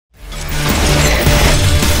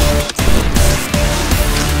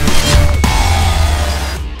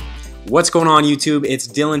What's going on YouTube? It's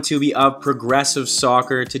Dylan Tooby of Progressive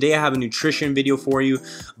Soccer. Today I have a nutrition video for you,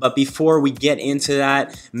 but before we get into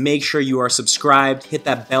that, make sure you are subscribed, hit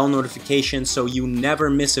that bell notification so you never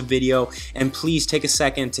miss a video, and please take a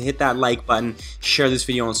second to hit that like button, share this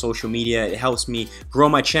video on social media. It helps me grow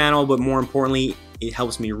my channel, but more importantly, it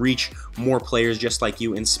helps me reach more players just like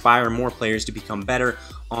you, inspire more players to become better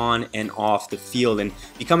on and off the field. And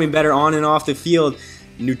becoming better on and off the field,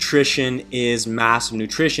 nutrition is massive.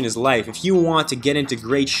 Nutrition is life. If you want to get into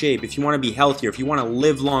great shape, if you want to be healthier, if you want to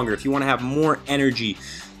live longer, if you want to have more energy,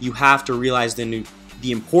 you have to realize the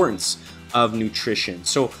importance of nutrition.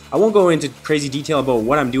 So I won't go into crazy detail about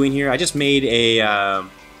what I'm doing here. I just made a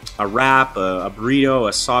wrap, a burrito,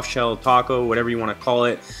 a soft shell taco, whatever you want to call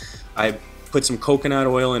it. I put some coconut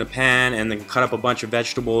oil in a pan and then cut up a bunch of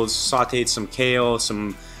vegetables, sauteed some kale,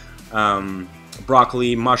 some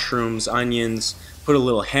broccoli, mushrooms, onions, put a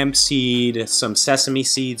little hemp seed, some sesame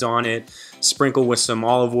seeds on it, sprinkle with some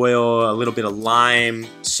olive oil, a little bit of lime,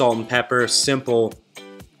 salt and pepper. Simple.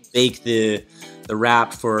 Bake the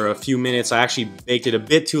wrap for a few minutes. I actually baked it a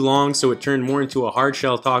bit too long, so it turned more into a hard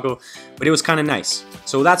shell taco, but it was kind of nice.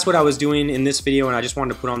 So that's what I was doing in this video, and I just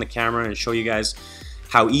wanted to put on the camera and show you guys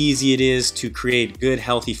how easy it is to create good,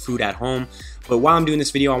 healthy food at home. But while I'm doing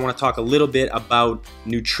this video, I want to talk a little bit about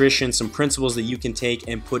nutrition, some principles that you can take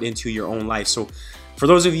and put into your own life. So for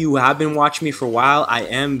those of you who have been watching me for a while, I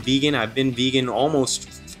am vegan. I've been vegan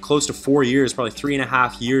almost close to 4 years, probably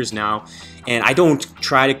 3.5 years now. And I don't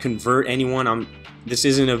try to convert anyone. This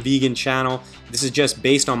isn't a vegan channel. This is just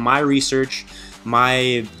based on my research,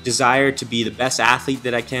 my desire to be the best athlete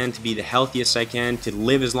that I can, to be the healthiest I can, to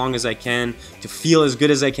live as long as I can, to feel as good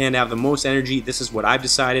as I can, to have the most energy. This is what I've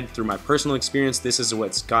decided through my personal experience. This is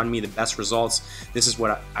what's gotten me the best results. This is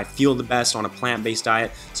what I feel the best on a plant-based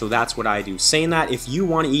diet. So that's what I do. Saying that, if you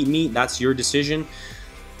want to eat meat, that's your decision.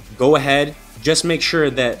 Go ahead. Just make sure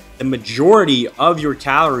that the majority of your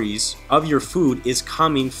calories of your food is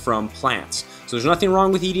coming from plants. So there's nothing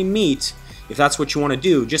wrong with eating meat. If that's what you want to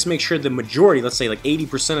do, just make sure the majority, let's say like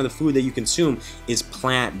 80% of the food that you consume is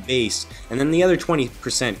plant-based. And then the other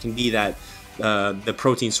 20% can be that the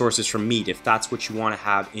protein sources from meat, if that's what you want to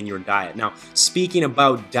have in your diet. Now, speaking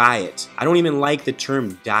about diet, I don't even like the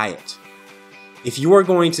term diet. If you are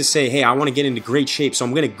going to say, hey, I want to get into great shape, so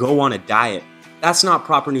I'm going to go on a diet, that's not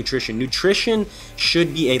proper nutrition. Nutrition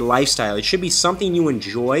should be a lifestyle. It should be something you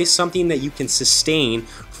enjoy, something that you can sustain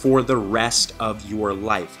for the rest of your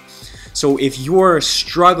life. So if you're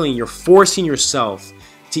struggling, you're forcing yourself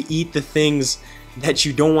to eat the things that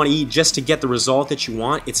you don't want to eat just to get the result that you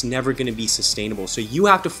want, it's never going to be sustainable. So you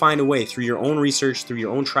have to find a way through your own research, through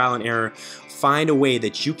your own trial and error, find a way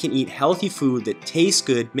that you can eat healthy food that tastes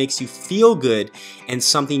good, makes you feel good, and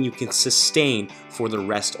something you can sustain for the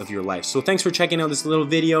rest of your life. So thanks for checking out this little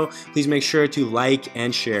video. Please make sure to like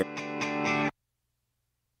and share.